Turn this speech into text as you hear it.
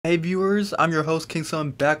Hey viewers, I'm your host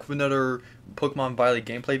Kingson back with another Pokemon Violet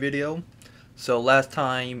gameplay video. So last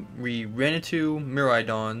time we ran into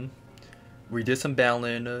Miraidon, we did some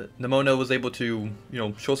battling, Nemona was able to,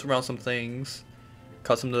 show us around some things,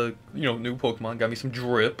 caught some of the, new Pokemon, got me some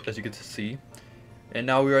drip as you get to see. And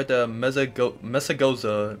now we're at the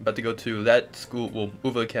Mesagoza, about to go to that school, well,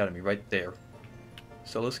 Uva Academy right there.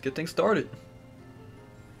 So let's get things started.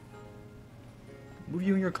 Move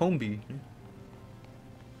you and your Combi.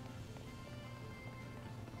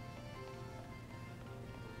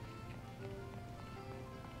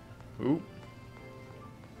 Ooh.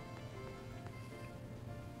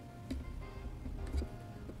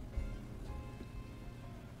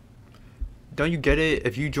 Don't you get it?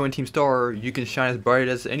 If you join Team Star, you can shine as bright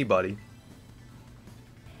as anybody.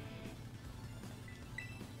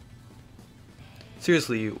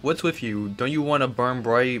 Seriously, what's with you? Don't you want to burn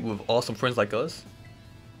bright with awesome friends like us?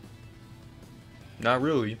 Not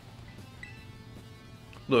really.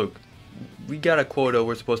 Look, we got a quota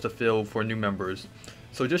we're supposed to fill for new members,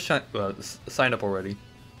 so just sign up already.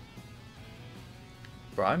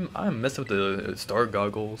 Bro, I'm messing with the star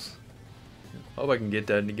goggles. Hope I can get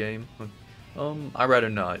that in the game. I'd rather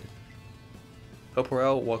not. Help her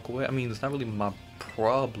out, walk away. I mean, it's not really my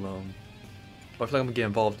problem. But I feel like I'm gonna get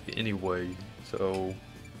involved anyway, so...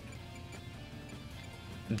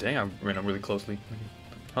 Dang, I ran up really closely.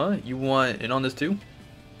 Huh? You want in on this too?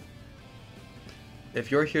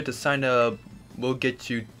 If you're here to sign up, we'll get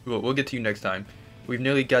to you next time. We've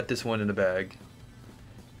nearly got this one in the bag.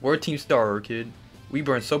 We're Team Star, kid. We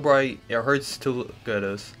burn so bright, it hurts to look at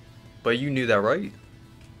us. But you knew that, right?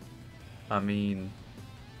 I mean...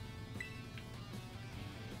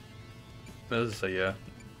 let's say yeah.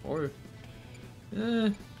 Or...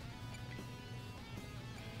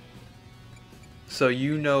 So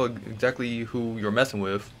you know exactly who you're messing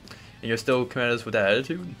with, and you're still coming at us with that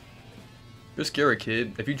attitude? You're scary,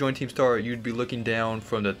 kid. If you joined Team Star, you'd be looking down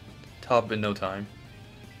from the top in no time.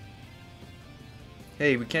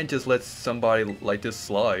 Hey, we can't just let somebody like this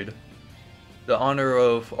slide. The honor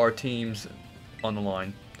of our team's on the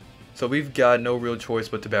line. So we've got no real choice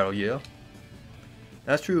but to battle, yeah?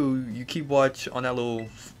 That's true. You keep watch on that little,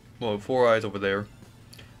 well, four eyes over there.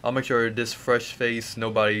 I'll make sure this fresh face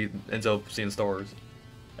nobody ends up seeing stars.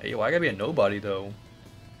 Hey, why gotta be a nobody though?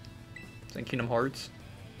 It's in Kingdom Hearts.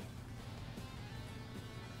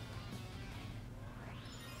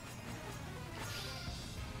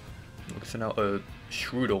 Look, send out a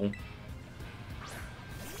Shroodle.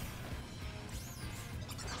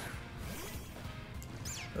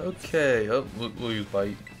 Okay, oh, we'll use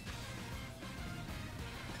Bite.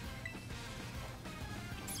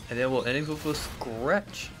 And then we'll end with a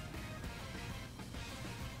Scratch.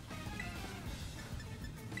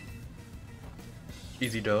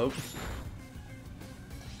 Easy dub.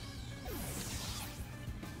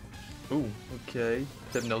 Ooh, okay.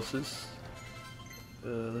 Hypnosis.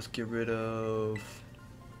 Let's get rid of...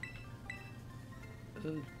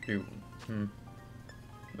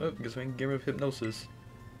 Oh, guess we can get rid of Hypnosis.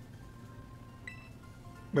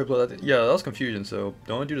 Wait, but yeah, that was confusion, so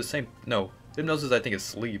don't do the same... No. Hypnosis, I think, is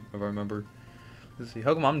sleep, if I remember. Let's see.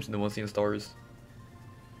 How come I'm the one seeing stars?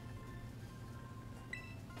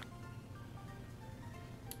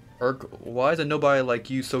 Urk, why is a nobody like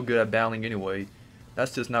you so good at battling anyway?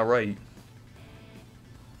 That's just not right.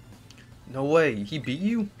 No way, he beat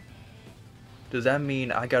you? Does that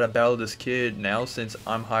mean I gotta battle this kid now since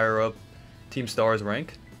I'm higher up Team Star's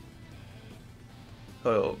rank?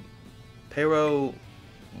 Oh, Pero...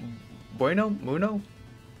 Bueno? Muno?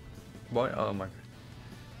 Boy, oh my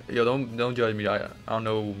god. Yo, don't judge me. I don't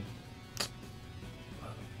know.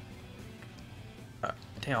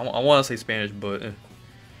 Damn, I want to say Spanish, but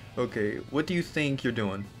okay. What do you think you're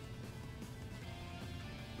doing?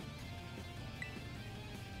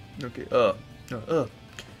 Okay.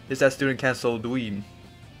 It's that student Castle Dweeb.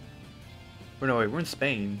 No, wait. We're in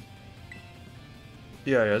Spain.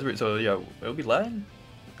 Yeah, that's right. So yeah, it'll be Latin.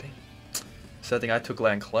 Dang. So I think I took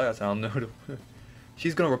Latin class. I don't know.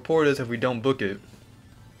 She's gonna report us if we don't book it.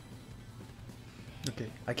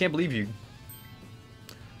 Okay, I can't believe you.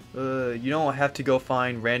 You don't have to go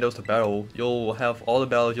find randos to battle. You'll have all the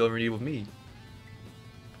battles you'll ever need with me.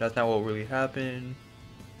 That's not what really happened.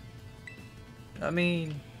 I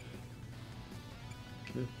mean...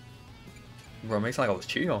 Bro, it makes it like I was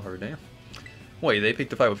cheating on her, damn. Wait, they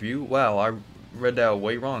picked a fight with you? Wow, I read that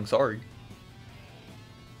way wrong, sorry.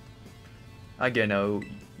 I get no.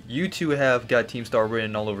 You two have got Team Star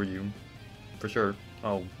written all over you. For sure.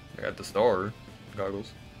 Oh, I got the star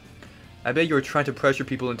goggles. I bet you were trying to pressure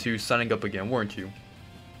people into signing up again, weren't you?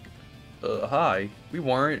 Hi. We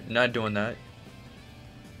weren't. Not doing that.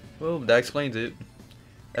 Well, that explains it.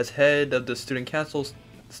 As head of the student council,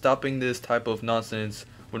 stopping this type of nonsense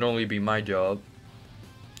would normally be my job.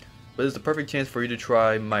 But it's the perfect chance for you to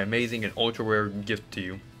try my amazing and ultra rare gift to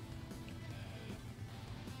you.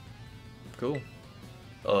 Cool.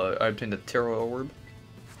 I obtained a Terra Orb.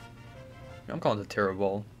 I'm calling it a Terra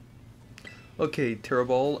Ball. Okay, Terra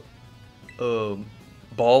Ball.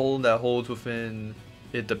 Ball that holds within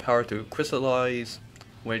it the power to crystallize.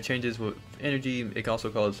 When it changes with energy, it can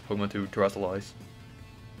also cause Pokemon to terrestrialize.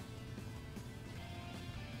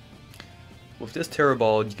 With this Terra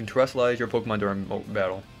Ball, you can terrestrialize your Pokemon during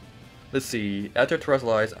battle. Let's see, after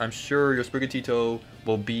terrestrialize, I'm sure your Sprigatito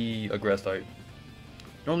will be a grass type.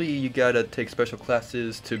 Normally you gotta take special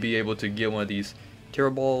classes to be able to get one of these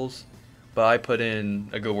Terra Balls, but I put in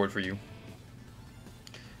a good word for you.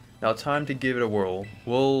 Now time to give it a whirl.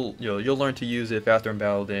 You'll learn to use it faster in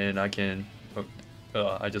battle than I can.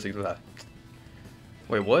 I just think that.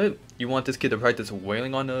 Wait, what? You want this kid to practice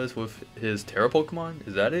wailing on us with his Terra Pokemon?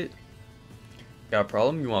 Is that it? Got a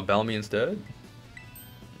problem? You want to battle me instead?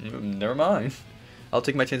 Never mind. I'll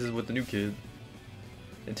take my chances with the new kid.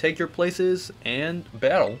 And take your places and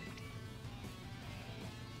battle.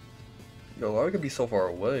 Yo, why are we gonna be so far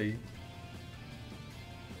away?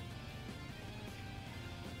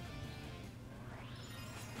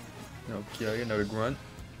 Okay, another grunt.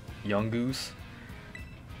 Young Goose.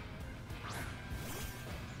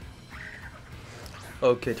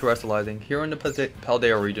 Okay, terrestrializing. Here in the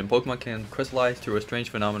Paldea region, Pokemon can crystallize through a strange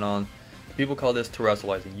phenomenon. People call this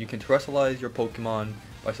terrestrializing. You can terrestrialize your Pokemon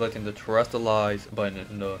by selecting the terrestrialize button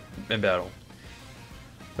in battle.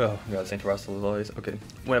 Oh god, saying terrestrialize. Okay.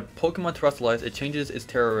 When a Pokemon terrestrializes, it changes its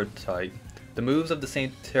Terra type. The moves of the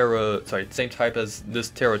same type as this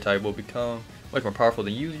Terra type will become much more powerful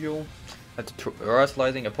than usual. After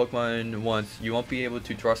terrestrializing a Pokemon once, you won't be able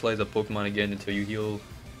to terrestrialize a Pokemon again until you heal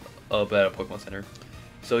up at a Pokemon Center.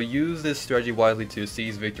 So use this strategy wisely to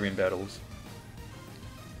seize victory in battles.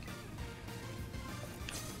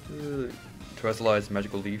 Terrestrialized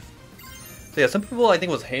Magical Leaf. So yeah, some people I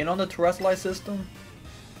think was hating on the terrestrialized system.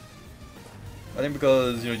 I think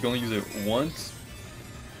because you can only use it once.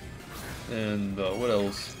 And what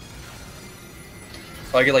else?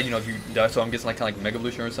 So I get like if you die, so I'm guessing like kind of like Mega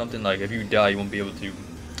Evolution or something. Like if you die, you won't be able to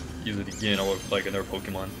use it again, or like another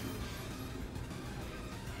Pokemon.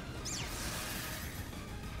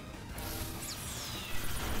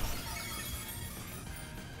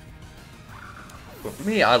 But for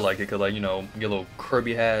me, I like it because like you get a little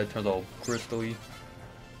Kirby hat, it turns all crystally.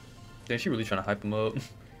 Damn, she really trying to hype him up.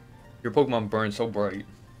 Your Pokemon burns so bright.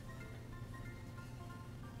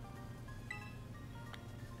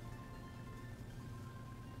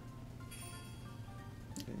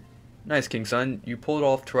 Nice, King Sun. You pulled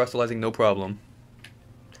off terrestrializing no problem.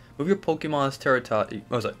 Move your Pokemon's Terra type.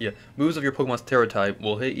 Moves of your Pokemon's Terra type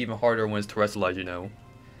will hit even harder when it's terrestrialized.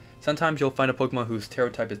 Sometimes you'll find a Pokemon whose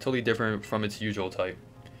Terra type is totally different from its usual type.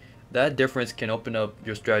 That difference can open up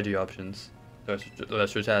your strategy options. The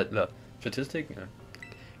statistic? Yeah.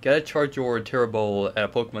 Gotta charge your Terra Ball at a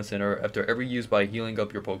Pokemon Center after every use by healing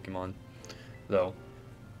up your Pokemon. Though.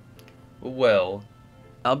 Well,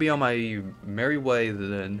 I'll be on my merry way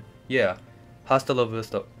then. Yeah. Hasta la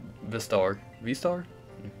vista. Vistar. Vistar?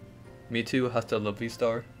 Me too, hasta la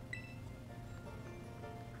Vistar.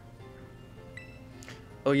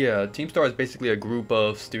 Oh yeah, Team Star is basically a group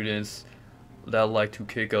of students that like to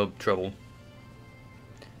kick up trouble.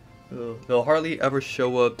 They'll hardly ever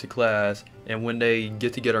show up to class, and when they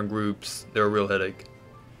get together in groups, they're a real headache.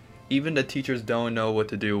 Even the teachers don't know what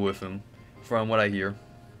to do with them, from what I hear.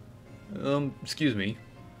 Excuse me.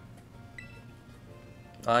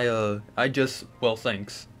 Well,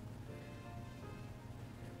 thanks.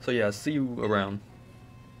 So yeah, see you around.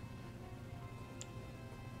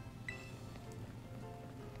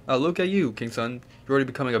 Look at you, King Sun. You're already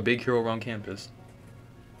becoming a big hero around campus.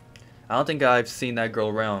 I don't think I've seen that girl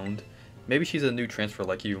around. Maybe she's a new transfer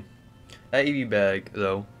like you. That EV bag,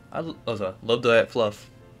 though. I love that fluff.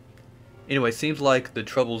 Anyway, seems like the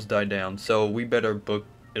troubles died down, so we better book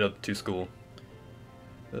it up to school.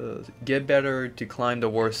 Get better to climb the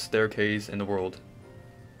worst staircase in the world.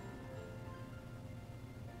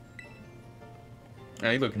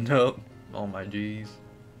 Hey, looking up. Oh my jeez.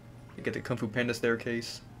 You get the Kung Fu Panda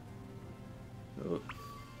staircase. Oh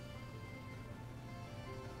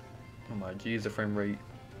my jeez, the frame rate.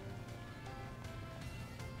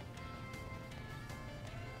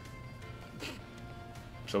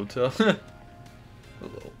 So tough.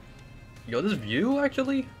 Yo, this view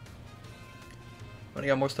actually? I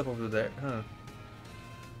got more stuff over there, huh?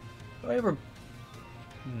 Do I ever...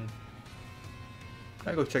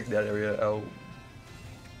 I go check that area out.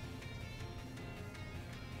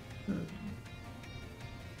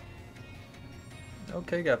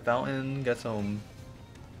 Okay, got fountain, got some,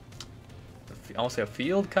 I want to say a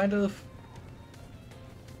field, kind of?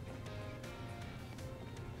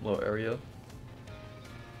 Little area.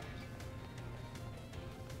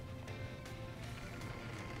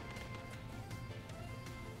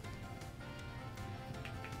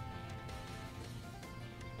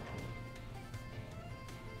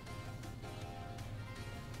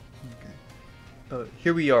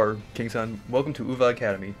 Here we are, King-san. Welcome to Uva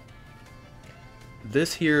Academy.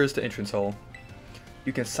 This here is the entrance hall.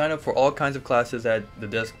 You can sign up for all kinds of classes at the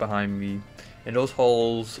desk behind me, and those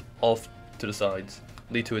halls off to the sides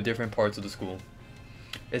lead to different parts of the school.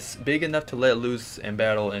 It's big enough to let loose and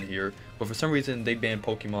battle in here, but for some reason they banned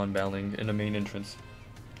Pokemon battling in the main entrance.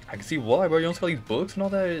 I can see why, bro. You don't sell these books and all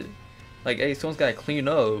that? Like, A, someone's gotta clean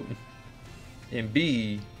up, and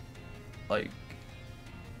B, like,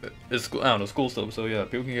 it's school, I don't know, school stuff, so yeah,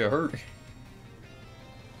 people can get hurt.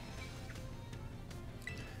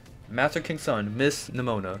 Master King-san, Miss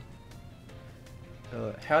Nemona.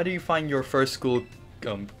 How do you find your first school,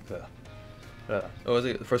 what was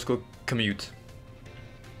it? First school commute?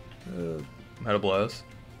 Had a blast.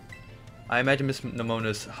 I imagine Miss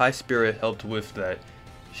Nemona's high spirit helped with that.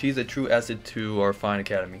 She's a true asset to our fine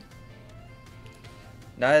academy.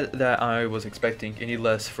 Not that I was expecting any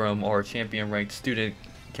less from our champion-ranked student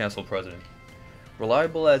council president.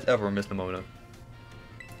 Reliable as ever, Miss Nemona.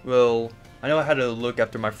 Well, I know how to look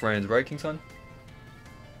after my friends, right, King-san?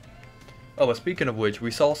 Oh, but speaking of which, we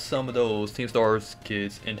saw some of those Team Stars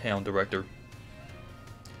kids in town, Director.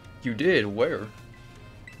 You did? Where?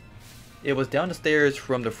 It was down the stairs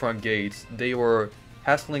from the front gates. They were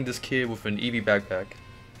hassling this kid with an Eevee backpack.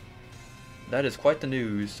 That is quite the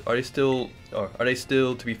news. Are they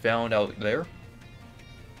still to be found out there?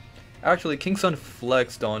 Actually, King-san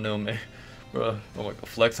flexed on them, oh my God,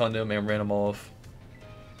 flexed on them and ran them off.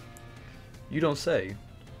 You don't say.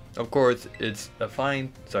 Of course, it's a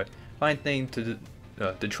fine thing to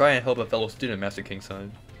try and help a fellow student, Master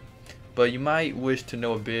King-san. But you might wish to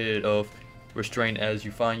know a bit of restraint as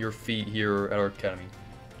you find your feet here at our academy.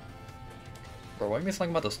 Bro, why are you something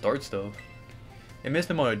about the start stuff? And Miss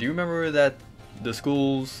Nemona, do you remember that the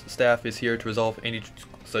school's staff is here to resolve any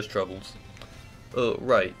such troubles?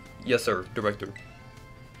 Right. Yes, sir, Director.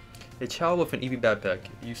 A child with an Eevee backpack,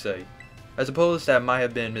 you say. I suppose that might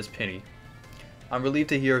have been Miss Penny. I'm relieved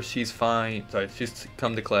to hear she's fine. Sorry, she's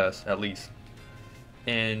come to class, at least.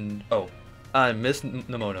 And, I'm Miss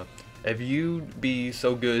Nemona. If you'd be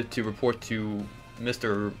so good to report to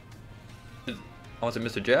Mr.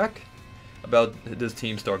 Jack about this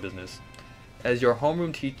Team Star business. As your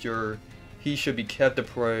homeroom teacher, he should be kept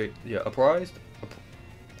apprised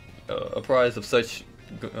of such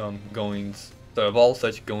of all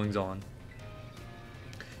such goings on.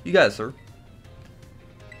 You got it, sir.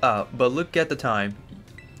 But look at the time.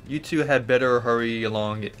 You two had better hurry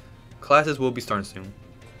along. Classes will be starting soon.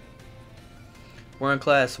 We're in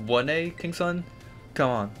class 1A, King-san? Come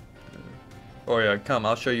on. Oh yeah, come,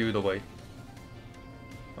 I'll show you the way.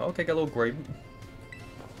 Okay, got a little grape.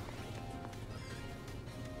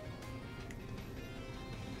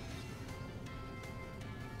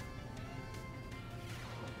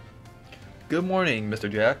 Good morning,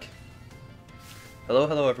 Mr. Jack.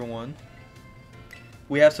 Hello everyone.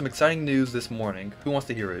 We have some exciting news this morning. Who wants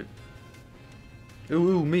to hear it?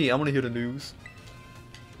 Ooh, me, I want to hear the news.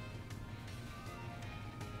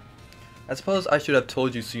 I suppose I should have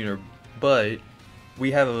told you sooner, but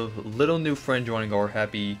we have a little new friend joining our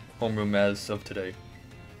happy homeroom as of today.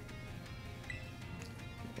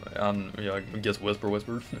 Yeah, I guess whisper.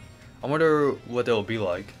 I wonder what they'll be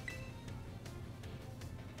like.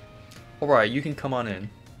 Alright, you can come on in.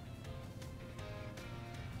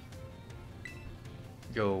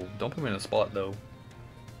 Yo, don't put me in a spot though.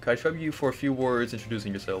 Can I trouble you for a few words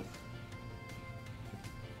introducing yourself?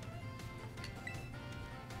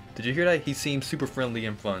 Did you hear that? He seems super friendly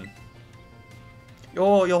and fun.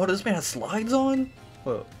 Yo, this man has slides on?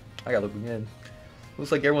 Whoa, I gotta look again.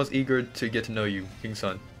 Looks like everyone's eager to get to know you,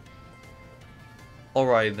 King-san.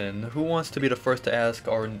 Alright then, who wants to be the first to ask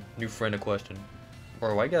our new friend a question?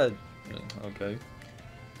 Or I got... okay.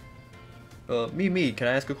 Me, can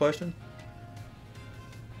I ask a question?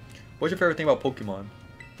 What's your favorite thing about Pokemon?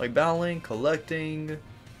 Like battling, collecting,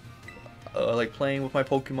 like playing with my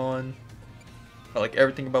Pokemon? I like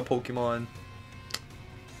everything about Pokemon.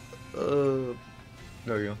 There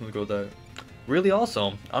you go, let me go with that. Really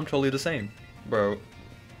awesome. I'm totally the same. Bro,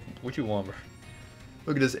 what you want, bro?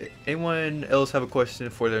 Look at this. Anyone else have a question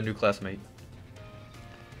for their new classmate?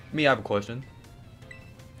 Me, I have a question.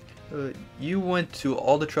 You went to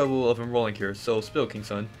all the trouble of enrolling here, so spill,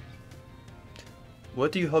 King-san.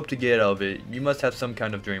 What do you hope to get out of it? You must have some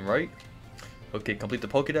kind of dream, right? Okay, complete the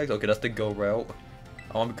Pokédex. Okay, that's the go route.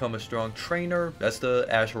 I want to become a strong trainer. That's the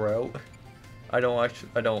Ash route. I don't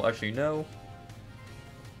actually know.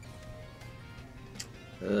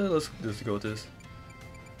 Let's just go with this.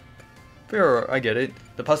 Fair, I get it.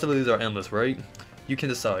 The possibilities are endless, right? You can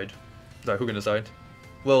decide. Sorry, who can decide?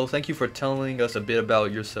 Well, thank you for telling us a bit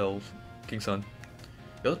about yourself, King Sun.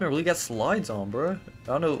 Yo, this man really got slides on, bruh. I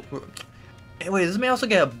don't know. Anyway, does this man also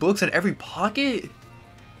got books in every pocket?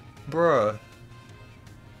 Bruh.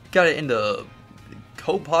 Got it in the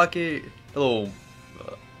coat pocket. A little.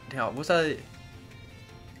 Damn, what's that?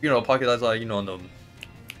 You know, a pocket that's like, you know, on the.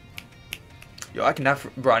 Yo, I cannot.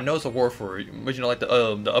 Bro, I know it's a word for it. But you know, like the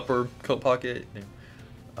upper coat pocket. Damn.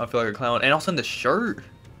 I feel like a clown. And also in the shirt.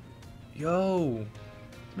 Yo.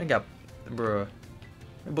 This man got. Bruh.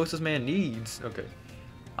 What books this man needs? Okay.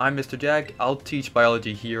 I'm Mr. Jack. I'll teach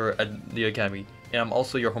biology here at the academy, and I'm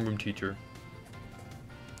also your homeroom teacher.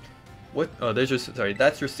 What? Oh, there's your. Sorry,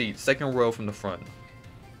 that's your seat. Second row from the front.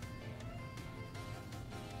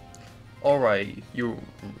 All right, you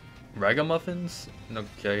ragamuffins.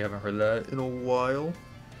 Okay, I haven't heard that in a while.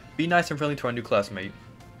 Be nice and friendly to our new classmate.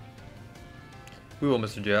 We will,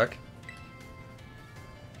 Mr. Jack.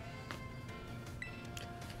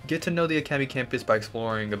 Get to know the academy campus by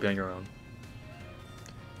exploring a bit on your own.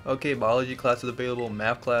 Okay, biology class is available,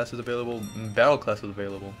 math class is available, battle class is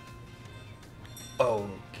available. Oh,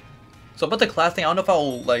 okay. So about the class thing, I don't know if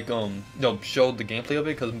I'll like you know, show the gameplay of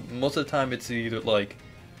it, because most of the time it's either like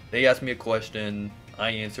they ask me a question, I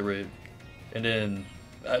answer it, and then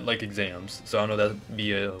like exams. So I don't know if that'd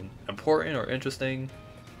be important or interesting.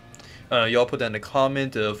 Y'all put that in the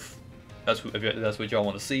comment if that's what y'all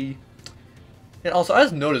want to see. And also, I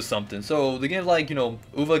just noticed something. So the game, like, you know,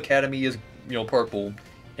 Uva Academy is, you know, purple.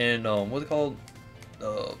 And what's it called?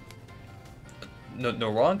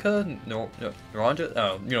 Naranja?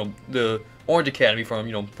 Naranja? You know, the Orange Academy from,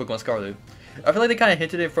 you know, Pokemon Scarlet. I feel like they kind of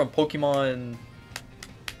hinted it from Pokemon.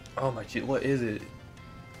 Oh my gee, what is it?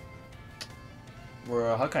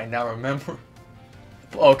 Bro, how can I not remember?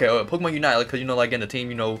 Okay, Pokemon Unite, like, cause you know, like in the team,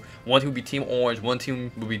 you know, one team would be Team Orange, one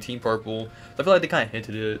team would be Team Purple. So I feel like they kind of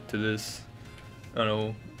hinted it to this. I don't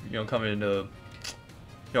know, you know, comment in the.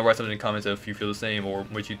 You know, write something in the comments if you feel the same or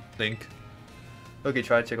what you think. Okay,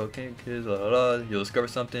 try to check out kids, blah, blah, blah. You'll discover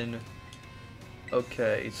something.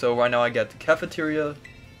 Okay, so right now I got the cafeteria,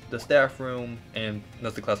 the staff room, and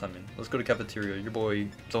that's the class I'm in. Let's go to cafeteria. Your boy,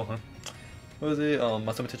 Sohan. What was it?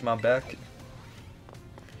 My stomach touched my back.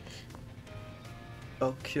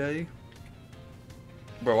 Okay.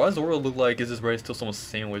 Bro, why does the world look like is this ready to steal someone's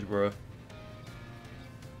sandwich, bro?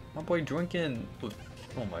 My boy drinking.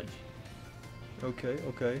 Oh my. Okay,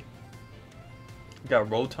 okay. We got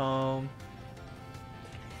Rotom.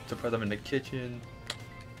 Surprised I'm in the kitchen.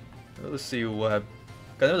 Let's see what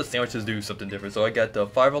I know the sandwiches do something different. So I got the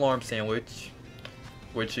 5-alarm sandwich,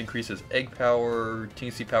 which increases egg power,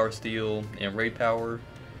 teensy power steel, and raid power.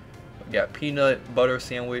 I got peanut butter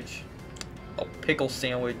sandwich, a pickle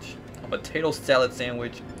sandwich, a potato salad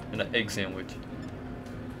sandwich, and an egg sandwich.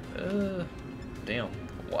 Damn.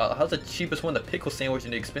 Wow, how's the cheapest one the pickle sandwich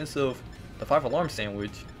and the expensive the 5-alarm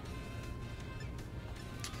sandwich?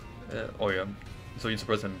 Oh yeah. So you're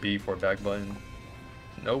pressing B for a back button.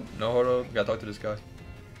 Nope, no, hold up. Gotta talk to this guy.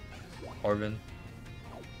 Arvin.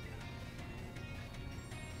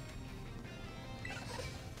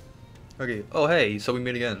 Okay, oh hey, so we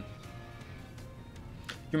meet again.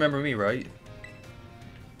 You remember me, right?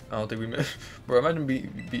 I don't think we met. Bro, imagine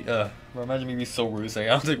imagine me be so rude saying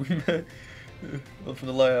I don't think we met. From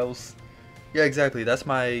the lighthouse. Yeah, exactly. That's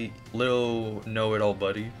my little know-it-all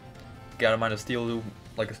buddy. Got him on a steel,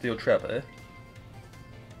 like a steel trap, eh?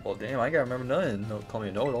 Well, damn, I gotta remember nothing. No, call me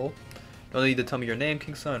a know-it-all. Don't need to tell me your name,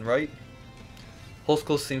 King Sun, right? Whole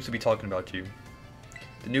school seems to be talking about you.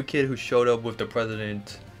 The new kid who showed up with the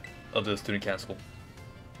president of the student council.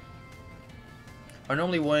 I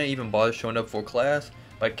normally wouldn't even bother showing up for class,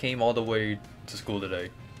 but I came all the way to school today.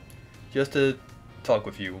 Just to talk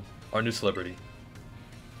with you, our new celebrity.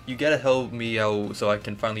 You gotta help me out so I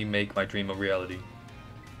can finally make my dream a reality.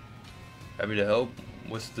 Happy to help?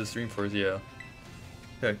 What's the stream first? Yeah.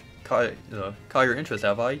 Okay, caught your interest,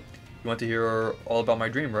 have I? You want to hear all about my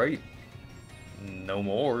dream, right? No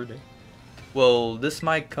more. Well, this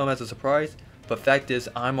might come as a surprise, but fact is,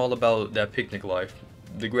 I'm all about that picnic life,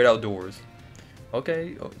 the great outdoors.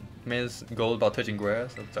 Okay, man's goal about touching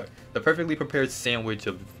grass. I'm sorry. The perfectly prepared sandwich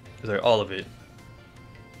of, sorry, all of it.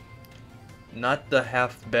 Not the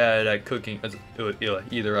half bad at cooking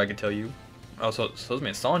either, I can tell you. Also, so this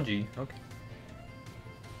man Sanji. Okay.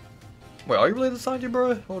 Wait, are you related to Sanji,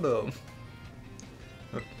 bro? Hold up.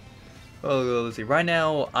 Oh, let's see. Right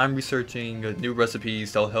now, I'm researching new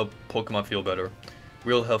recipes that'll help Pokemon feel better.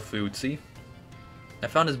 Real health food. See, I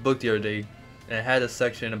found this book the other day, and it had a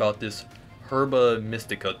section about this Herba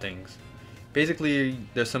Mystica things. Basically,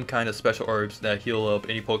 there's some kind of special herbs that heal up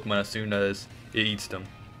any Pokemon as soon as it eats them.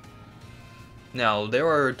 Now, there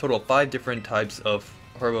are a total of 5 different types of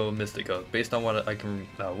Herba Mystica, based on what I can,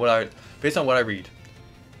 based on what I read.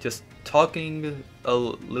 Just talking a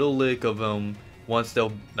little lick of them once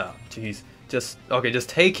they'll, just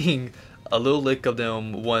taking a little lick of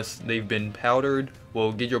them once they've been powdered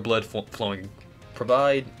will get your blood flowing,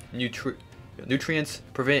 provide nutrients,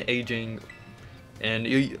 prevent aging, and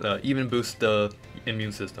even boost the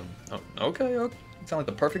immune system. Oh, okay, sound like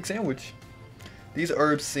the perfect sandwich. These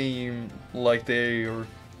herbs seem like they're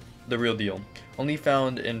the real deal. Only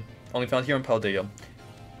found here in Paldea,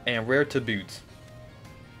 and rare to boot.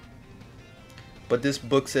 But this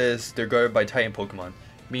book says they're guarded by Titan Pokemon,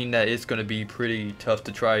 meaning that it's going to be pretty tough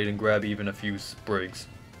to try and grab even a few sprigs.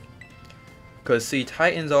 Cause see,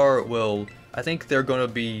 Titans are, well, I think they're going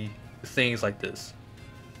to be things like this.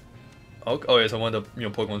 Oh yeah, so one of the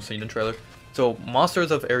Pokemon seen in the trailer. So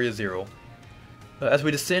monsters of Area Zero. As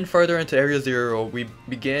we descend further into Area Zero, we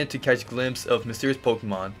begin to catch a glimpse of mysterious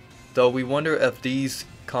Pokemon, though we wonder if these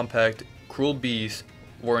compact, cruel beasts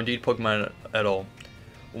were indeed Pokemon at all.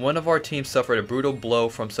 One of our team suffered a brutal blow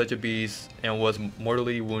from such a beast and was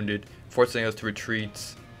mortally wounded, forcing us to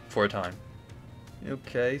retreat for a time.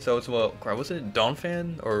 Okay, so it's, well, crap, was it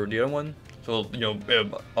Donphan or the other one? So,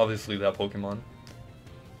 obviously that Pokemon.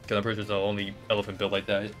 Because I'm pretty sure it's the only elephant built like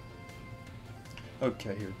that.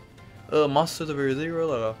 Okay, here. Monsters of Area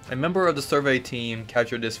Zero. A member of the survey team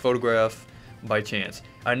captured this photograph by chance.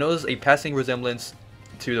 I noticed a passing resemblance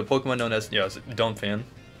to the Pokemon known as Donphan.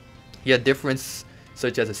 Yet difference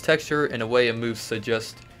such as its texture and the way it moves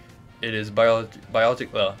suggest it is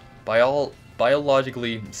biologically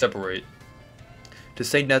separate. To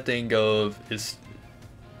say nothing of its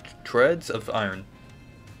treads of iron.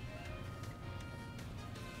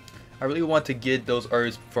 I really want to get those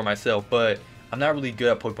herbs for myself, but I'm not really good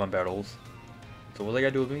at Pokemon battles. So what do they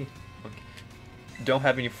gotta do with me? Okay. Don't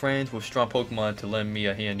have any friends with strong Pokemon to lend me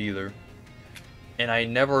a hand either. And I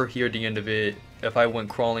never hear the end of it if I went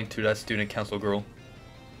crawling to that student council girl.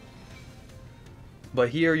 But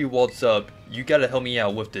here you waltz up, you gotta help me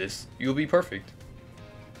out with this. You'll be perfect.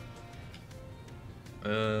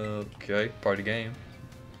 Okay, part of the game.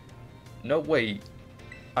 No, wait.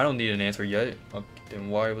 I don't need an answer yet. Okay, then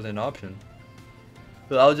why was it an option?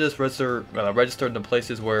 But I'll just register the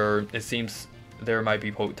places where it seems there might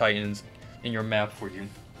be Titans in your map for you.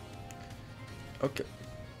 Okay.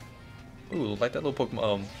 Ooh, like that little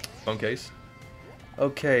Pokemon phone case.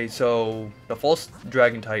 Okay, so the False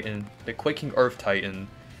Dragon Titan, the Quaking Earth Titan,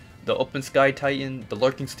 the Open Sky Titan, the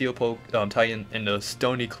Lurking Steel Titan, and the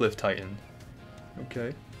Stony Cliff Titan.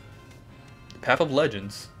 Okay. The Path of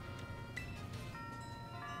Legends.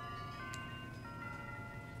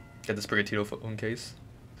 Got the Sprigatito phone case,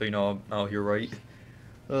 so you know I'm out here right.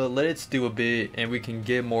 Let's do a bit, and we can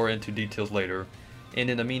get more into details later. And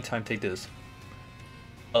in the meantime, take this.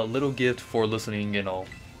 A little gift for listening and all.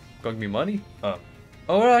 Gonna give me money?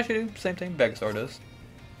 Oh, actually, same thing. Bag of Stardust.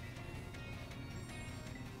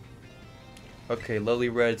 Okay, lovely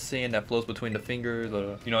red sand that flows between the fingers.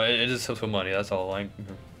 It just helps with money. That's all.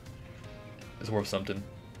 It's worth something.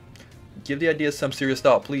 Give the idea some serious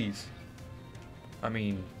thought, please. I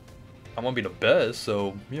mean, I want to be the best,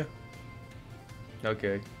 so yeah.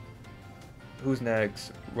 Okay. Who's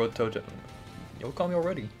next? Rototo. You'll call me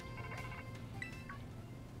already.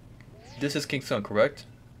 This is King Sun, correct?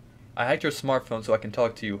 I hacked your smartphone so I can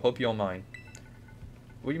talk to you. Hope you don't mind.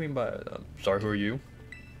 What do you mean by... sorry, who are you?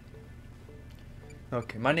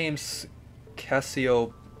 Okay, my name's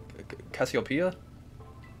Cassiopeia?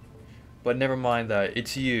 But never mind that.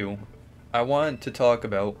 It's you. I want to talk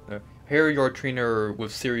about... here you're a trainer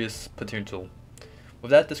with serious potential. If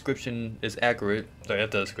that description is accurate... sorry,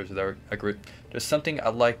 if that description is accurate, there's something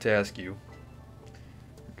I'd like to ask you.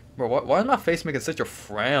 Bro, why is my face making such a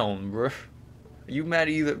frown, bro? Are you mad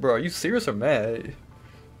either? Bro, are you serious or mad?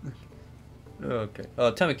 Okay.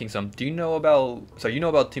 Tell me, King Sun, do you know about... so you know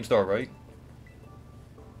about Team Star, right?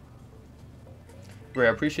 Ray,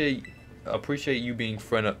 I appreciate you being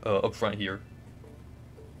upfront here.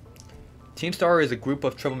 Team Star is a group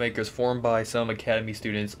of troublemakers formed by some academy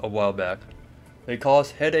students a while back. They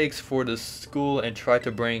cause headaches for the school and try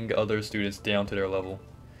to bring other students down to their level.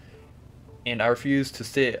 And I refuse to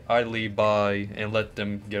sit idly by and let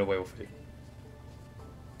them get away with it.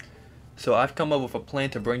 So I've come up with a plan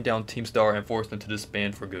to bring down Team Star and force them to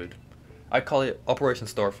disband for good. I call it Operation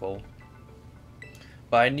Starfall.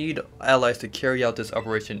 But I need allies to carry out this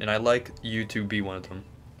operation, and I'd like you to be one of them.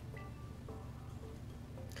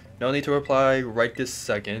 No need to reply right this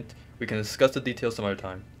second. We can discuss the details some other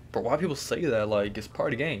time. But why people say that like it's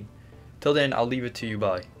part of the game? Till then, I'll leave it to you.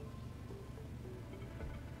 Bye.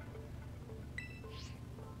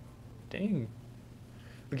 Dang.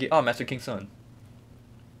 Okay, oh, Master King's son.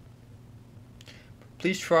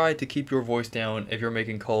 Please try to keep your voice down if you're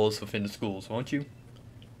making calls within the schools, won't you?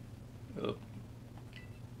 Ugh.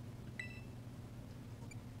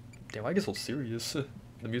 Damn, I get so serious.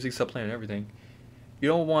 The music stopped playing and everything. You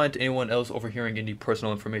don't want anyone else overhearing any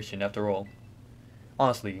personal information, after all.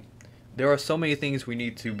 Honestly, there are so many things we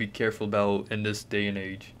need to be careful about in this day and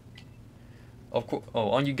age. Of course. Oh,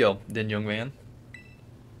 on you go, then, young man.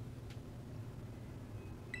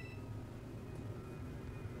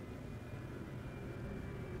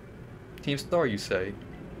 Team Star, you say?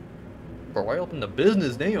 Bro, why open the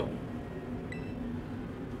business? Damn.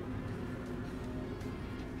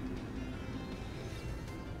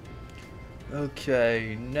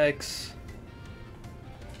 Okay, next.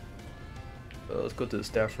 Let's go to the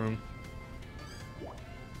staff room.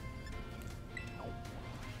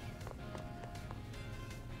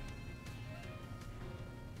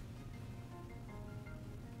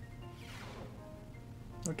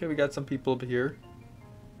 Okay, we got some people up here.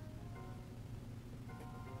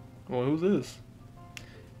 Well, who's this?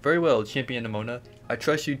 Very well, Champion Nemona. I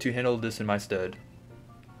trust you to handle this in my stead.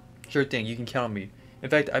 Sure thing, you can count on me. In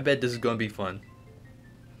fact, I bet this is going to be fun.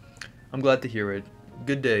 I'm glad to hear it.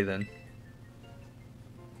 Good day, then.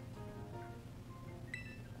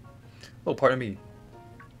 Oh, pardon me.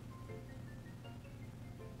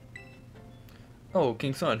 Oh,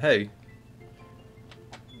 King Sun, hey.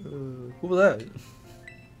 Who was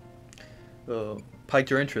that? Piqued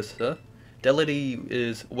your interest, huh? That lady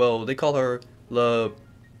is, well, they call her La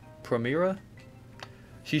Primera.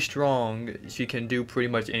 She's strong. She can do pretty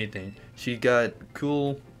much anything. She got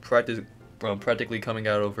cool practically coming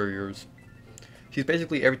out of her ears. She's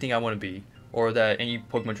basically everything I want to be, or that any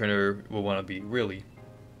Pokemon trainer will want to be, really.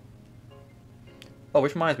 Oh,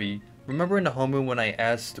 which reminds me, remember in the homeroom when I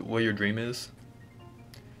asked what your dream is?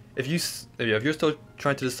 If you're still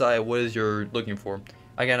trying to decide what is you're looking for,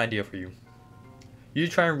 I got an idea for you. You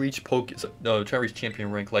try and reach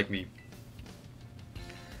champion rank like me.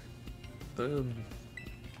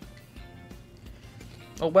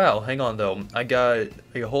 Oh wow, hang on though. I got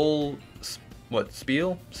a whole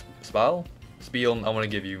spiel I want to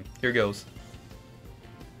give you. Here goes.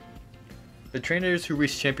 The trainers who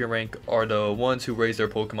reach champion rank are the ones who raise their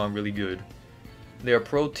Pokemon really good. They are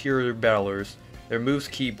pro tier battlers. Their moves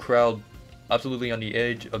keep crowd absolutely on the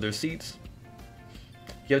edge of their seats.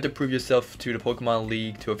 You have to prove yourself to the Pokemon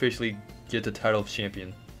League to officially get the title of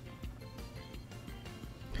champion.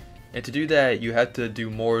 And to do that, you have to do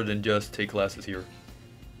more than just take classes here.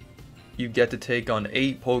 You get to take on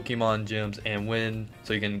 8 Pokemon gyms and win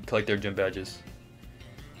so you can collect their gym badges.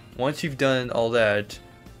 Once you've done all that's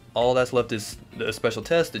left is the special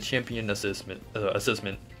test, the champion assessment.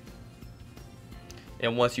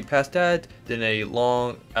 And once you pass that, then at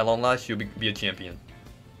long last you'll be a champion.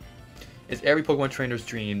 It's every Pokemon trainer's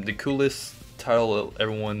dream, the coolest title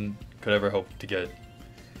everyone could ever hope to get.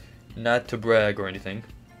 Not to brag or anything.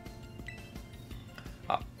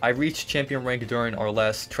 I reached champion rank during our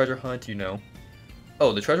last treasure hunt, you know.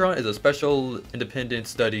 Oh, the treasure hunt is a special independent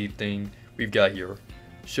study thing we've got here.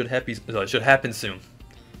 Should happen soon.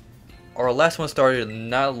 Our last one started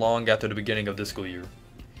not long after the beginning of this school year.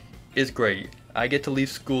 It's great. I get to leave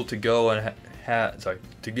school to go and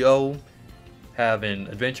have an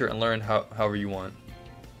adventure and learn however you want.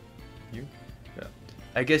 You? Yeah.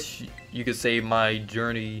 I guess you could say my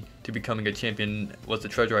journey to becoming a champion was the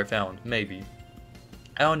treasure I found. Maybe.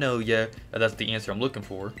 I don't know yet if that's the answer I'm looking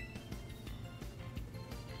for.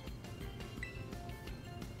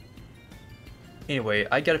 Anyway,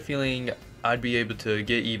 I got a feeling I'd be able to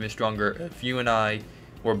get even stronger if you and I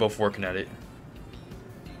were both working at it.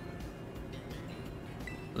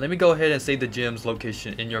 Let me go ahead and save the gym's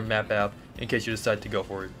location in your map app in case you decide to go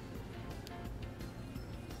for it.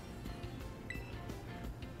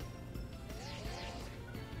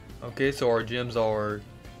 Okay, so our gyms are...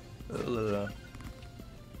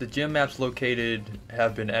 the gym maps located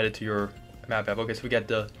have been added to your map app. Okay, so we got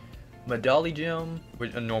the Medali gym, which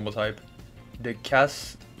is a normal type. The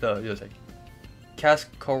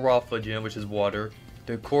Cascarrafa gym, which is water.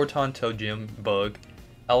 The Cortanto gym, bug.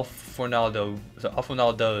 Alfonaldo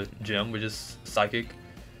gym, which is psychic.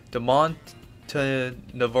 The Monte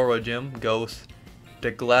Navarro gym, ghost.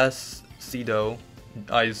 The Glacido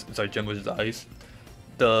gym, which is ice.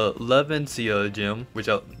 the Levencia gym, which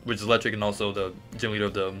is electric and also the gym leader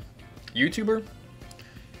of the YouTuber,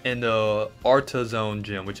 and the Artazone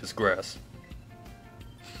gym, which is grass.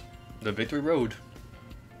 The Victory Road.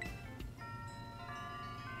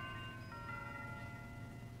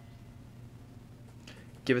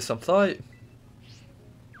 Give it some thought.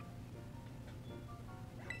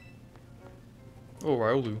 Oh,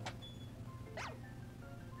 Riolu.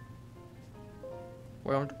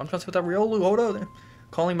 Wait, I'm trying to put that Riolu. Hold on.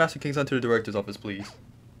 Calling Master King's-Son to the director's office, please.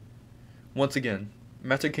 Once again,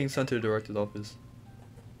 Master King's-Son to the director's office.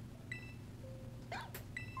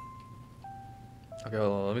 Okay,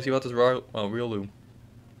 hold on. Let me see about this Riolu.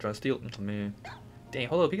 Trying to steal it. Oh, man. Dang,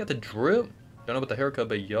 hold up. He got the drip. Don't know about the haircut,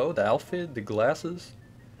 but yo, the outfit, the glasses.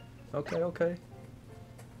 Okay, okay.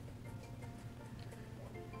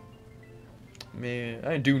 Man,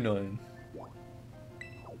 I didn't do nothing.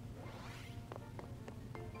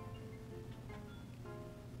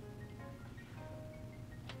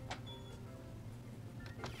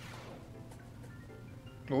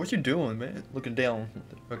 Well, what you doing, man? Looking down.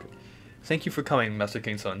 Okay. Thank you for coming, Master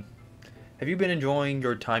King's-Son. Have you been enjoying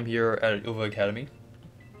your time here at Uva Academy?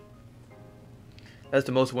 That's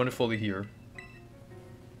the most wonderful to hear.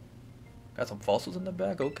 Got some fossils in the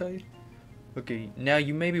back, okay. Okay, now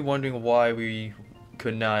you may be wondering why we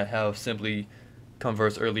could not have simply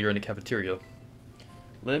conversed earlier in the cafeteria.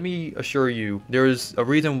 Let me assure you, there is a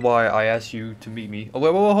reason why I asked you to meet me. Oh,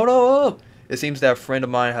 wait, hold up! It seems that a friend of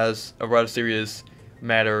mine has a rather serious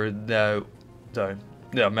matter that,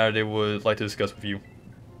 matter they would like to discuss with you.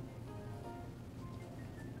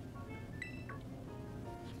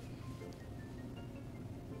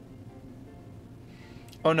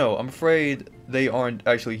 Oh no, I'm afraid they aren't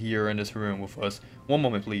actually here in this room with us. One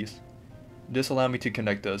moment, please. Just allow me to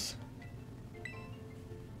connect us.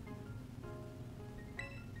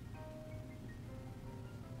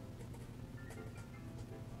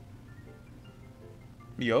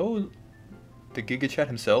 Yo, the Giga Chat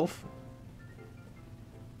himself?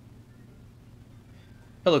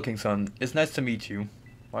 Hello, King's-Son. It's nice to meet you.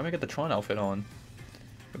 Why am I got the Tron outfit on?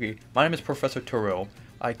 Okay, my name is Professor Terrell.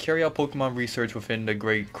 I carry out Pokemon research within the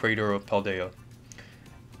Great Crater of Paldea,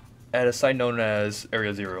 at a site known as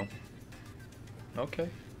Area Zero. Okay.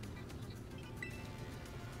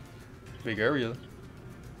 Big area.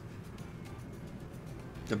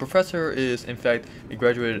 The professor is, in fact, a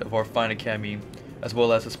graduate of our fine academy, as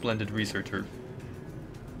well as a splendid researcher.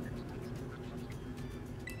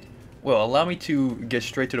 Well, allow me to get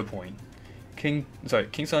straight to the point.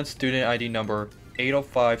 King's-Son student ID number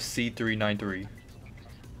 805C393.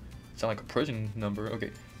 Sound like a prison number. Okay.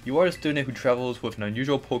 You are the student who travels with an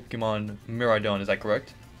unusual Pokemon, Miraidon, is that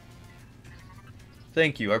correct?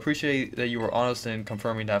 Thank you. I appreciate that you were honest in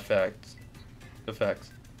confirming the facts. I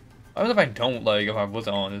don't know if I don't like if I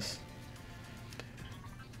wasn't honest.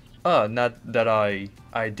 Not that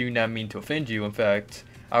I do not mean to offend you. In fact,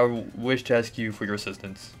 I wish to ask you for your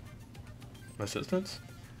assistance. Assistance?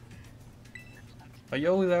 Are you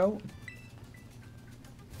always out?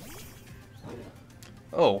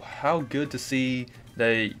 Oh, how good to see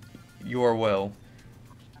that you are well.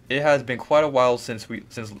 It has been quite a while since we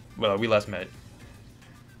last met.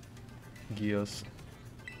 Gios.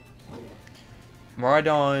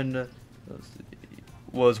 Miraidon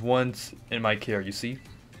was once in my care, you see.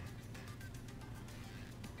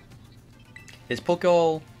 His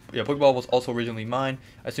Pokeball was also originally mine.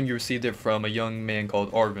 I assume you received it from a young man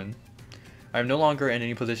called Arvin. I am no longer in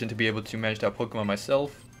any position to be able to manage that Pokemon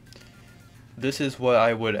myself. This is what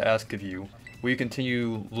I would ask of you. Will you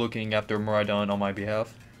continue looking after Miraidon on my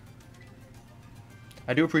behalf?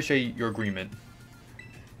 I do appreciate your agreement.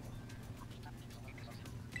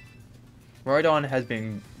 Miraidon has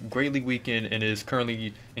been greatly weakened and is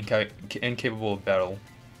currently incapable of battle.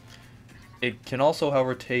 It can also,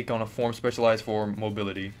 however, take on a form specialized for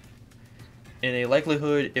mobility. In a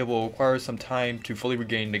likelihood, it will require some time to fully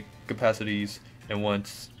regain the capacities it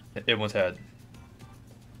once had.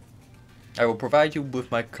 I will provide you with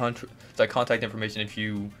my contact information if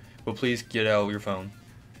you will please get out your phone.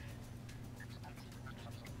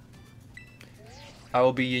 I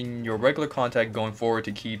will be in your regular contact going forward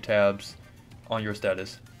to keep tabs on your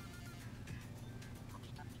status.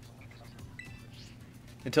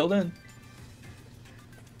 Until then.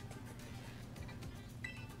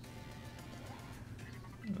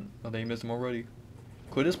 Oh, they missed him already.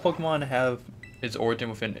 Could this Pokemon have its origin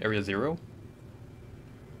within Area Zero?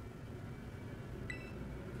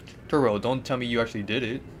 Turo, don't tell me you actually did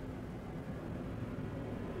it.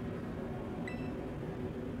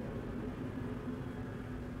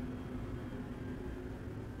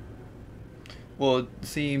 Well, it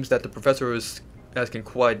seems that the professor is asking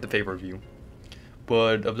quite the favor of you.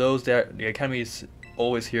 But of those, that the Academy is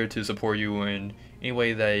always here to support you in any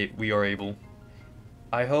way that we are able.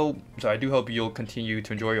 I do hope you'll continue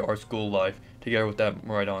to enjoy our school life together with that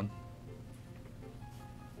Miraidon.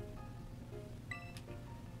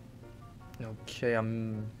 Okay,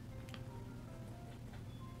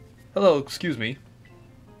 Hello, excuse me.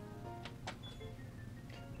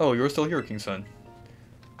 Oh, you're still here, King's son.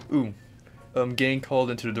 Ooh, getting called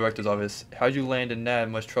into the director's office. How'd you land in that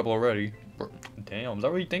much trouble already? Damn, is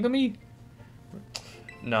that what you think of me?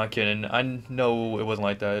 Nah, kidding. I know it wasn't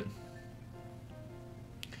like that.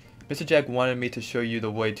 Mr. Jack wanted me to show you the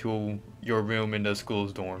way to your room in the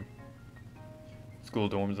school's dorm. School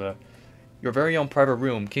dorms, your very own private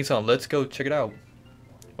room. King's son, let's go check it out.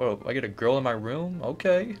 Oh, I get a girl in my room?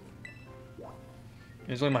 Okay.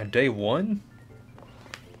 It's only my day one?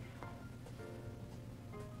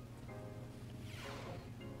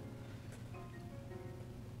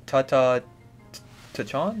 Tachan?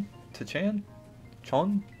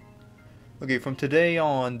 Chon? Okay, from today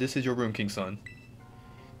on, this is your room, King's son.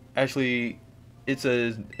 Actually, it's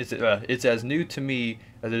as new to me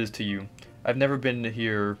as it is to you. I've never been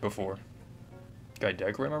here before. Can I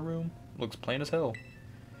decorate my room? Looks plain as hell.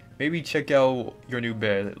 Maybe check out your new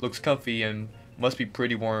bed. It looks comfy and must be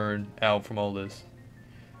pretty worn out from all this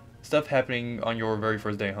stuff happening on your very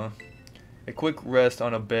first day, huh? A quick rest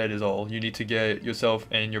on a bed is all. You need to get yourself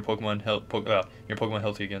and your Pokemon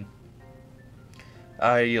healthy again.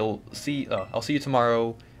 I'll see you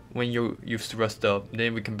tomorrow when you've rested up.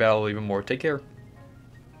 Then we can battle even more. Take care.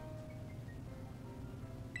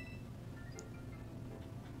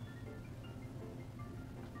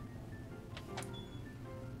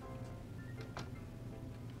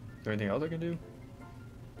 Is there anything else I can do?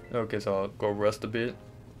 Okay, so I'll go rest a bit.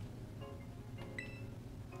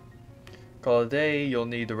 Call it a day. You'll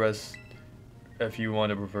need the rest if you want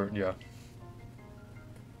to revert. Yeah.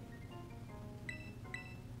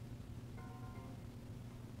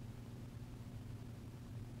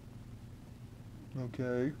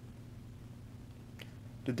 Okay.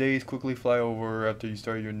 The days quickly fly over after you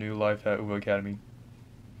start your new life at Uva Academy.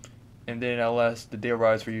 And then at last, the day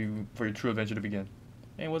arrives for your true adventure to begin.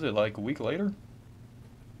 And was it like a week later?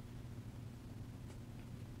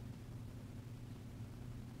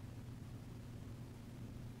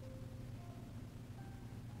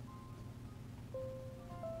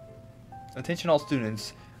 Attention all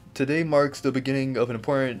students. Today marks the beginning of an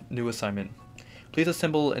important new assignment. Please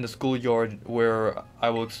assemble in the schoolyard where I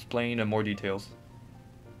will explain in more details.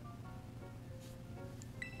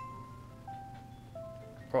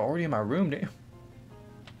 We're already in my room, damn.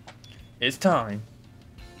 It's time.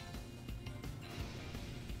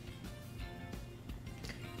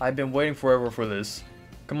 I've been waiting forever for this.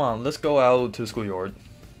 Come on, let's go out to the schoolyard.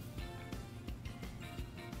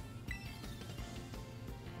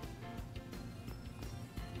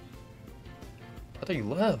 I thought you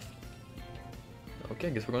left. Okay,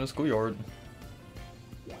 I guess we're going to the schoolyard.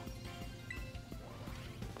 Okay,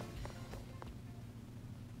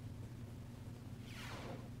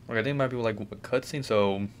 I think it might be like a cutscene,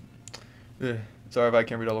 so... sorry if I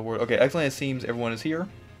can't read all the words. Okay, excellent, it seems everyone is here.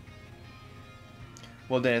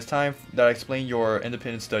 Well then, it's time that I explain your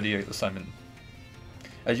independent study assignment.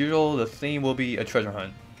 As usual, the theme will be a treasure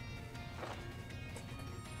hunt.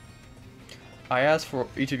 I ask for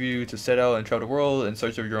each of you to set out and travel the world in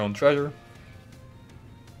search of your own treasure.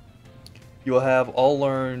 You will have all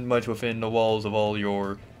learned much within the walls of all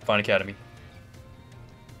your fine academy.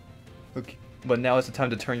 Okay, but now is the time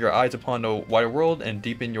to turn your eyes upon the wider world and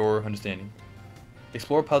deepen your understanding.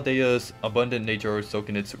 Explore Paldea's abundant nature, soak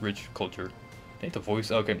in its rich culture. I think the voice.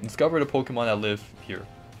 Okay, discover the Pokemon that live here,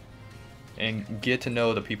 and get to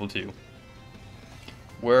know the people too.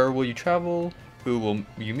 Where will you travel? Who will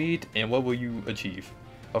you meet? And what will you achieve?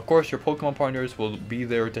 Of course, your Pokemon partners will be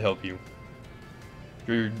there to help you.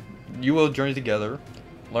 You will journey together,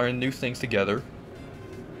 learn new things together,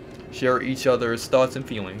 share each other's thoughts and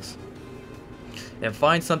feelings, and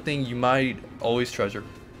find something you might always treasure.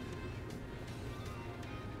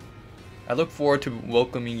 I look forward to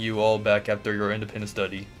welcoming you all back after your independent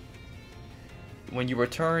study, when you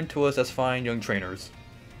return to us as fine young trainers.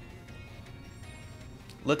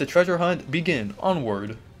 Let the treasure hunt begin.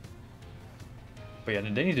 Onward. But yeah,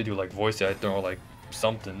 they need to do like voice acting or like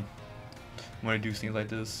something when I do things like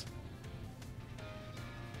this.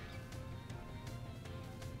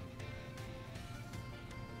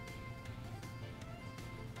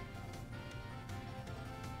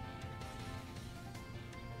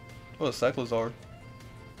 Oh, Cyclizar.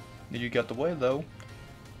 You got the way though.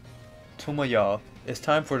 Tumaya, it's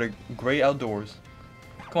time for the great outdoors.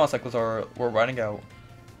 Come on, Cyclosaur, we're riding out.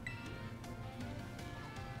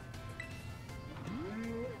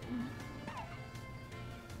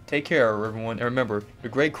 Take care, everyone, and remember, the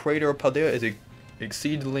Great Crater of Paldea is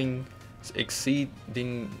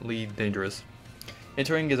exceedingly dangerous.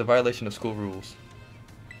 Entering is a violation of school rules.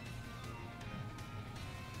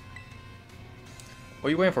 What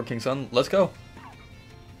are you waiting for, King Sun? Let's go!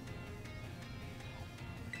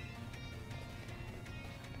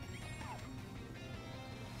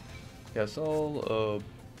 Yeah, so,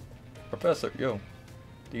 Professor, yo.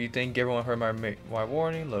 Do you think everyone heard my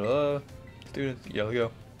warning? Students, yeah, let's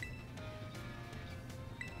go.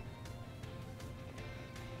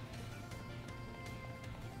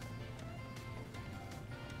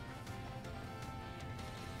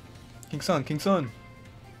 King Sun!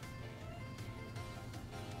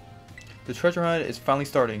 The treasure hunt is finally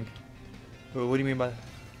starting. What do you mean by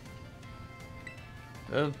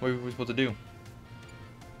that? What are we supposed to do?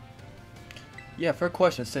 Yeah, fair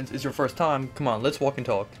question. Since it's your first time, come on, let's walk and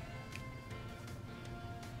talk.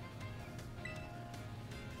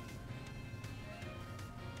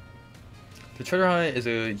 The treasure hunt is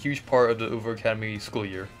a huge part of the Uber Academy school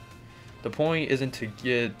year. The point isn't to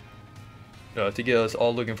get us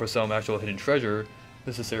all looking for some actual hidden treasure,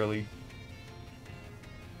 necessarily.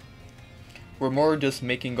 We're more just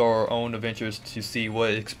making our own adventures to see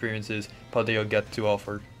what experiences Paldea get to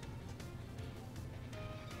offer.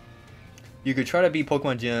 You could try to beat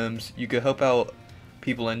Pokemon gyms, you could help out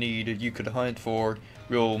people in need, you could hunt for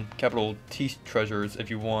real capital T treasures if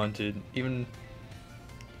you wanted. Even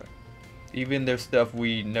there's stuff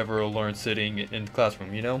we never learned sitting in the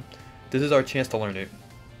classroom, you know? This is our chance to learn it.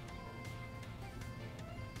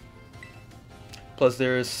 Plus,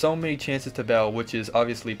 there's so many chances to battle, which is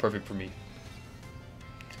obviously perfect for me.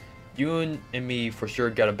 You and me for sure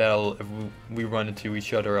got a battle if we run into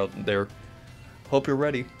each other out there. Hope you're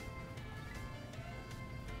ready.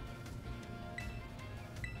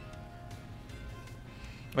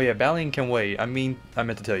 Oh yeah, battling can wait. I meant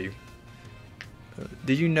to tell you.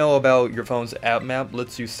 Did you know about your phone's app map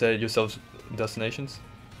lets you set yourself destinations?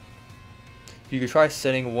 You could try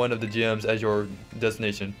setting one of the gyms as your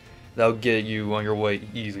destination. That'll get you on your way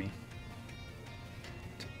easy.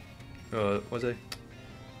 What's it?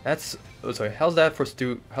 That's sorry. How's that for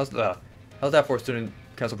student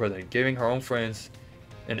council president? Giving her own friends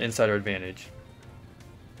an insider advantage.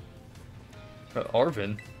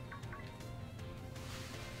 Arvin.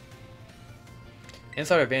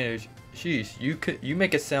 Insider advantage. Sheesh, you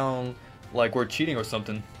make it sound like we're cheating or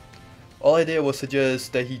something. All I did was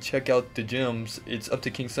suggest that he check out the gyms. It's up to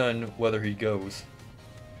King Sun whether he goes.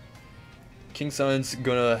 King Sun's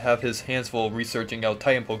gonna have his hands full researching out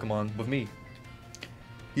Titan Pokemon with me.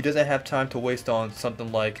 He doesn't have time to waste on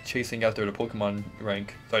something like chasing after the Pokemon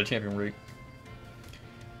champion rank.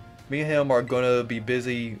 Me and him are gonna be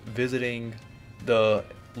busy visiting the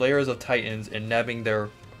layers of Titans and nabbing their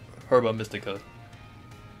Herba Mystica.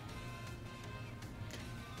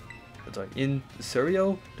 It's like, in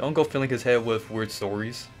serio? Don't go filling his head with weird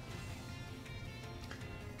stories.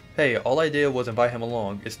 Hey, all I did was invite him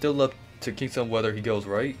along. It's still up to King Sun whether he goes,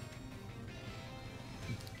 right?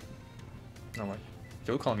 I'm like,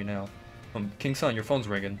 Joe, call me now. King Sun, your phone's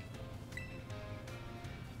ringing.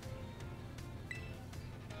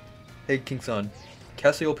 Hey, King Sun.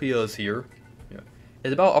 Cassiopeia is here. Yeah.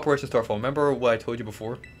 It's about Operation Starfall. Remember what I told you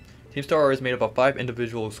before? Team Star is made up of 5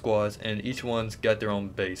 individual squads, and each one's got their own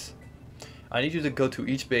base. I need you to go to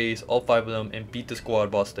each base, all 5 of them, and beat the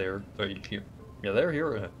squad boss there. Here. Yeah, they're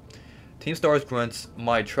here. Team Star's grunts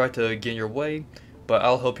might try to get in your way, but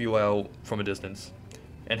I'll help you out from a distance.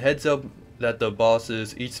 And heads up that the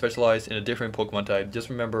bosses each specialize in a different Pokemon type. Just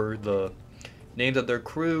remember the names of their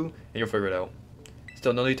crew, and you'll figure it out.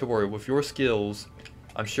 Still, no need to worry. With your skills,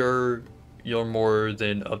 I'm sure you're more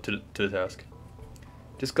than up to the task.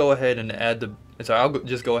 Just go ahead and add the. Sorry, I'll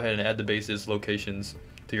just go ahead and add the bases locations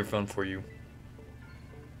to your phone for you.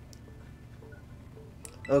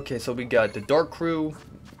 Okay, so we got the Dark Crew.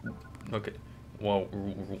 Okay, well,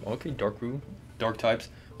 okay, Dark Crew, Dark types,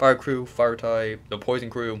 Fire Crew, Fire type, the Poison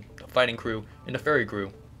Crew, the Fighting Crew, and the Fairy Crew.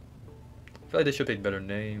 I feel like they should pick better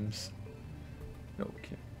names.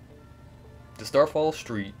 Okay. The Starfall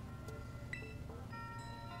Street.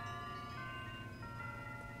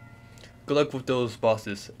 Good luck with those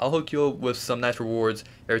bosses. I'll hook you up with some nice rewards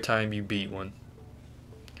every time you beat one.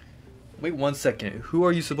 Wait 1 second. Who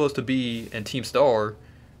are you supposed to be in Team Star?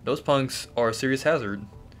 Those punks are a serious hazard.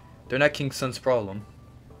 They're not King Sun's problem.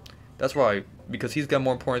 That's right, because he's got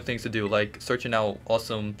more important things to do, like searching out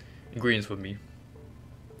awesome ingredients with me.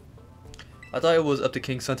 I thought it was up to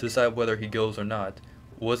King Sun to decide whether he goes or not.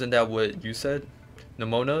 Wasn't that what you said?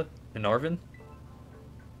 Nemona and Arven?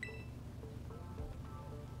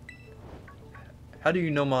 How do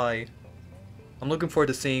you know my... I'm looking forward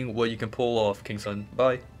to seeing what you can pull off, King Sun.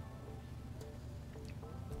 Bye.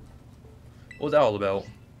 What was that all about?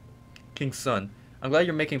 King Sun, I'm glad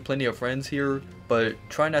you're making plenty of friends here, but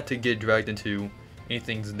try not to get dragged into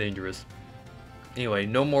anything dangerous. Anyway,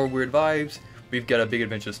 no more weird vibes. We've got a big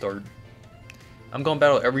adventure to start. I'm gonna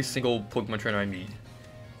battle every single Pokemon trainer I meet.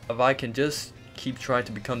 If I can just keep trying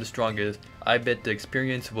to become the strongest, I bet the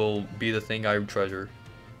experience will be the thing I treasure.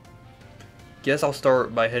 Guess I'll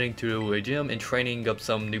start by heading to a gym and training up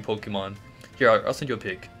some new Pokemon. Here, I'll send you a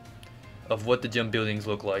pic of what the gym buildings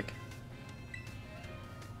look like.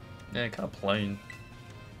 Yeah, kind of plain.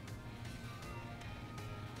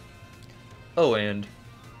 Oh, and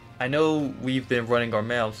I know we've been running our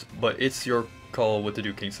mouths, but it's your call what to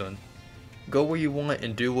do, King Sun. Go where you want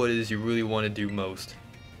and do what it is you really want to do most.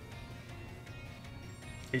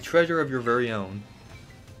 A treasure of your very own.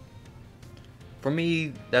 For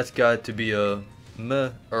me, that's got to be a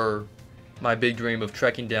my big dream of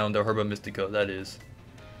tracking down the Herba Mystica, that is.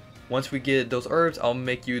 Once we get those herbs, I'll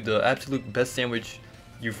make you the absolute best sandwich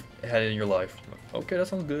you've had in your life. Okay, that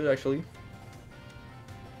sounds good, actually.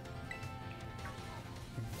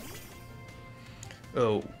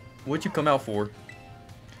 Oh, what'd you come out for?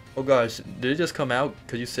 Oh gosh, did it just come out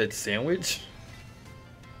because you said sandwich?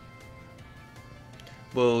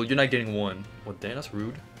 Well, you're not getting one. Well, damn, that's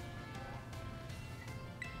rude.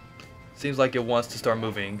 Seems like it wants to start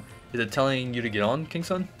moving. Is it telling you to get on, King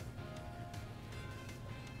Sun?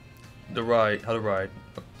 The ride, how to ride.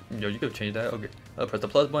 Yo, you could change that. Okay. Press the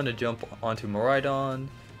plus button to jump onto Miraidon.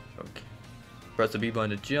 Okay. Press the B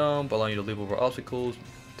button to jump, allowing you to leap over obstacles.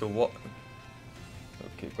 To walk.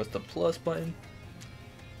 Okay, press the plus button.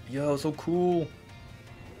 Yo, so cool.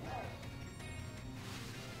 I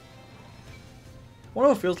wonder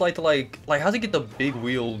what it feels like to like how's it get the big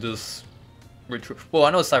wheel just well,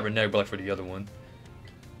 I know it's cybernetic, but like for the other one.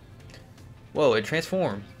 Whoa, it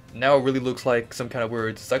transformed. Now it really looks like some kind of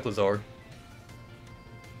weird Cyclizar.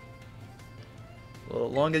 Well,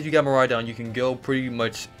 as long as you got Miraidon, you can go pretty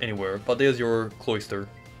much anywhere. But there's your cloister.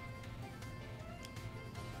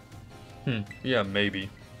 Yeah, maybe.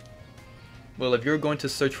 Well, if you're going to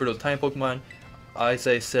search for those tiny Pokemon, I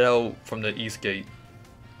say set out from the east gate.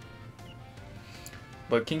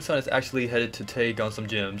 But King Sun is actually headed to take on some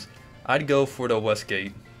gyms. I'd go for the west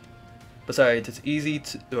gate. Besides,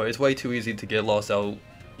 it's way too easy to get lost out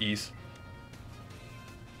east.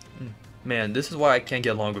 Man, this is why I can't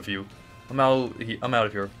get along with you. I'm out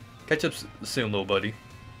of here. Catch up soon, little buddy.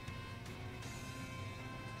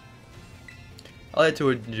 I'll head to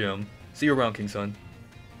a gym. See you around, King Sun.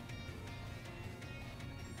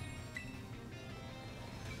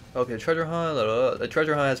 Okay, treasure hunt. The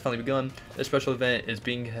treasure hunt has finally begun. This special event is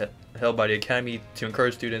being held by the Academy to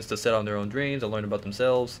encourage students to set on their own dreams and learn about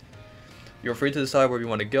themselves. You're free to decide where you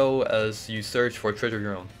want to go as you search for a treasure of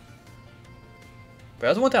your own. But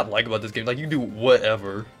that's one thing I like about this game. Like, you can do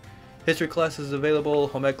whatever. History class is available,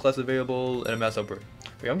 home ec class available, and a mass upgrade.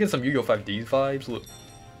 Wait, I'm getting some Yu-Gi-Oh! 5D vibes. Look.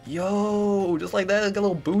 Yo, just like that, got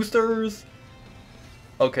little boosters.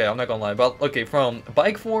 Okay, I'm not gonna lie. But okay, from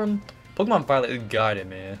bike form, Pokemon Violet is guided,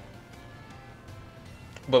 man.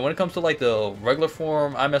 But when it comes to like the regular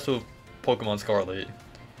form, I mess with Pokemon Scarlet.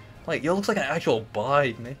 Like, yo, looks like an actual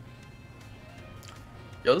bike, man.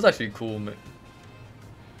 Yo, this is actually cool, man.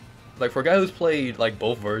 Like, for a guy who's played like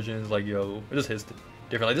both versions, like, yo, it just hits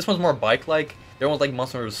different. Like, this one's more bike-like. The other one's like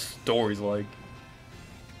Monster Stories-like.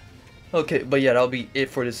 Okay, but yeah, that'll be it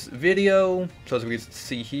for this video. So as we can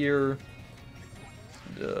see here,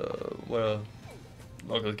 well,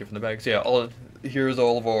 let's get from the back. So yeah, here's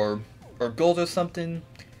all of our goals or something.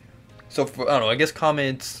 So for, I don't know, I guess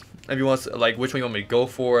comments if you want, like, which one you want me to go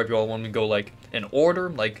for. If you all want me to go like in order,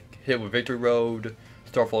 like hit with Victory Road,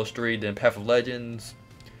 Starfall Street, then Path of Legends.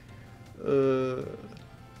 Well,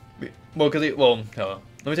 let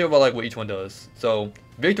me talk about like what each one does. So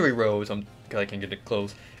Victory Road, I can get it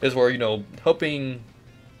close, is where, you know, helping,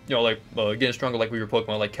 you know, like getting stronger like with your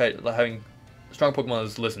Pokemon, like having strong Pokemon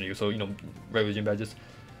is listen to you. So, you know, regular gym badges.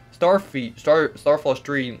 Starfall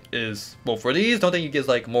Street is, well, for these, don't think you get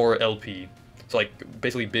like more LP. So like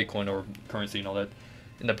basically Bitcoin or currency and all that.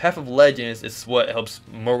 And the Path of Legends is what helps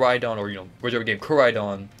Miraidon, or, you know, whichever game,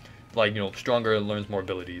 Koraidon, like, you know, stronger and learns more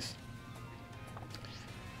abilities.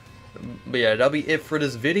 But yeah, that'll be it for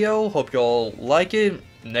this video. Hope y'all like it.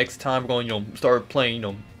 Next time we're going, you know, start playing, you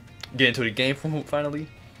know, get into the game finally.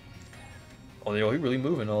 Oh, yo, he really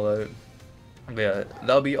moving all that. But yeah,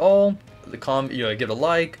 that'll be all. You know, give a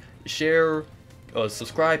like, share,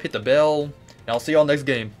 subscribe, hit the bell, and I'll see y'all next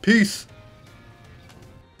game. Peace.